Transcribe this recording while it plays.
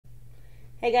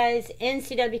Hey guys,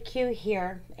 NCWQ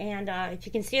here, and if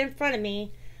you can see in front of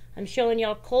me, I'm showing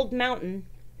y'all Cold Mountain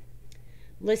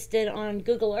listed on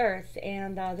Google Earth,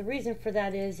 and the reason for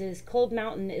that is Cold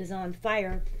Mountain is on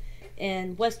fire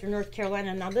in western North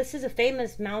Carolina. Now this is a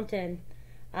famous mountain.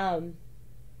 One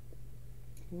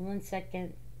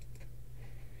second.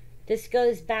 This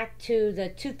goes back to the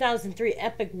 2003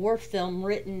 epic war film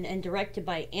written and directed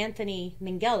by Anthony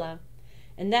Minghella.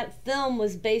 And that film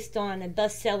was based on a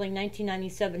best-selling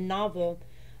 1997 novel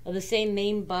of the same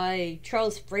name by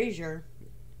Charles Frazier.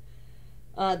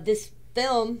 This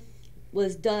film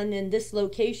was done in this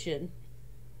location.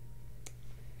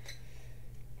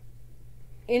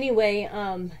 Anyway,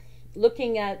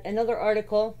 looking at another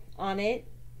article on it,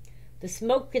 the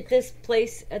smoke at this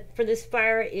place for this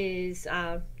fire is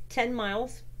 10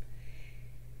 miles.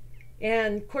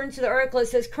 And according to the article, it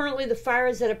says currently the fire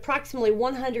is at approximately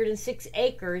 106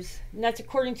 acres, and that's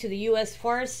according to the U.S.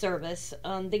 Forest Service.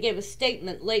 They gave a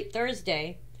statement late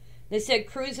Thursday. They said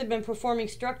crews have been performing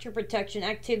structure protection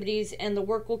activities and the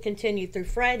work will continue through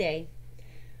Friday.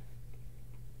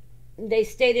 They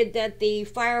stated that the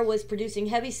fire was producing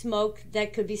heavy smoke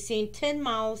that could be seen 10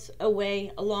 miles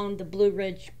away along the Blue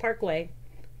Ridge Parkway.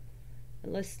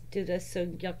 And let's do this so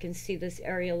y'all can see this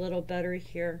area a little better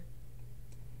here.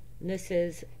 This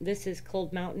is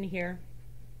Cold Mountain here.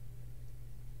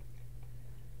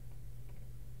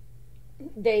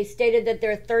 They stated that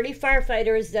there are 30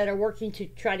 firefighters that are working to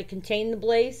try to contain the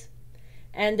blaze,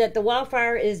 and that the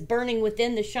wildfire is burning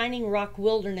within the Shining Rock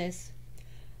Wilderness.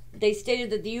 They stated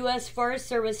that the U.S. Forest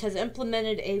Service has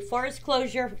implemented a forest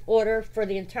closure order for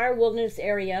the entire wilderness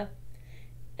area,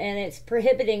 and it's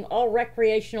prohibiting all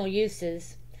recreational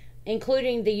uses,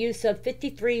 including the use of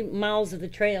 53 miles of the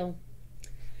trail.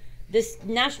 This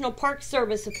National Park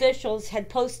Service officials had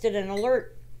posted an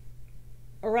alert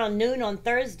around noon on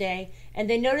Thursday, and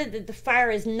they noted that the fire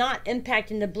is not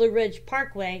impacting the Blue Ridge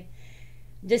Parkway,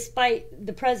 despite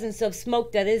the presence of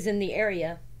smoke that is in the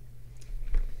area.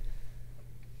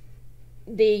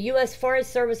 The U.S.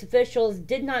 Forest Service officials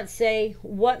did not say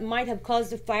what might have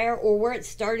caused the fire or where it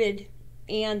started,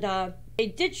 and they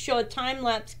did show a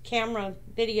time-lapse camera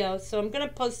video, so I'm going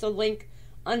to post a link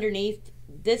underneath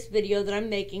this video that I'm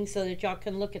making so that y'all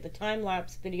can look at the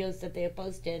time-lapse videos that they have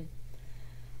posted.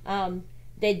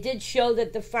 They did show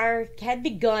that the fire had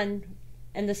begun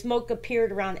and the smoke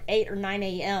appeared around 8 or 9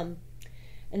 a.m.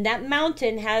 And that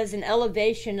mountain has an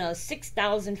elevation of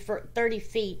 6,030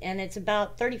 feet, and it's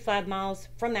about 35 miles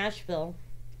from Asheville.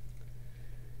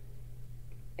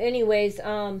 Anyways,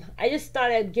 I just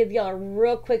thought I'd give y'all a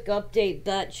real quick update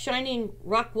that Shining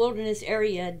Rock Wilderness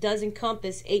area does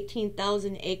encompass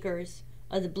 18,000 acres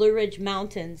of the Blue Ridge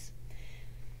Mountains,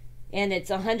 and it's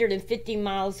 150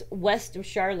 miles west of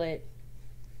Charlotte.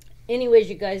 Anyways,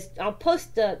 you guys, I'll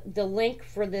post the link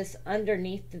for this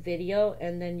underneath the video,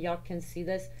 and then y'all can see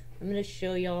this. I'm going to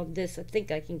show y'all this. I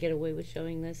think I can get away with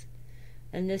showing this.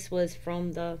 And this was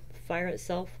from the fire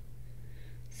itself,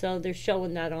 so they're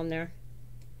showing that on there.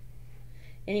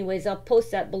 Anyways, I'll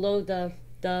post that below the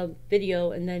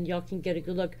video, and then y'all can get a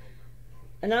good look.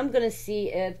 And I'm going to see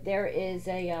if there is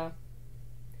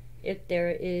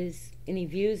any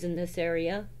views in this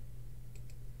area.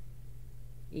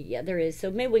 Yeah, there is.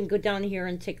 So maybe we can go down here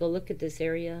and take a look at this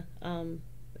area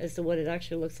as to what it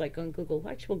actually looks like on Google.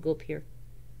 Actually, we'll go up here.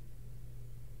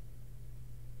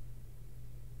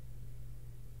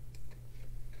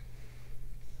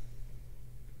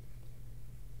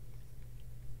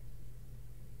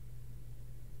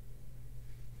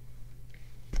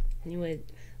 Anyway,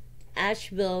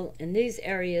 Asheville and these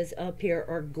areas up here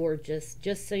are gorgeous.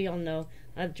 Just so y'all know,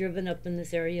 I've driven up in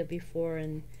this area before,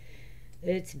 and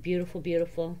it's beautiful,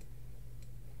 beautiful.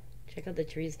 Check out the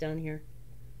trees down here.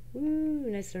 Ooh,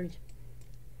 nice orange.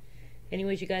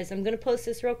 Anyways, you guys, I'm going to post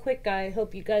this real quick. I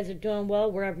hope you guys are doing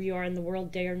well wherever you are in the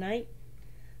world, day or night.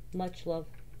 Much love.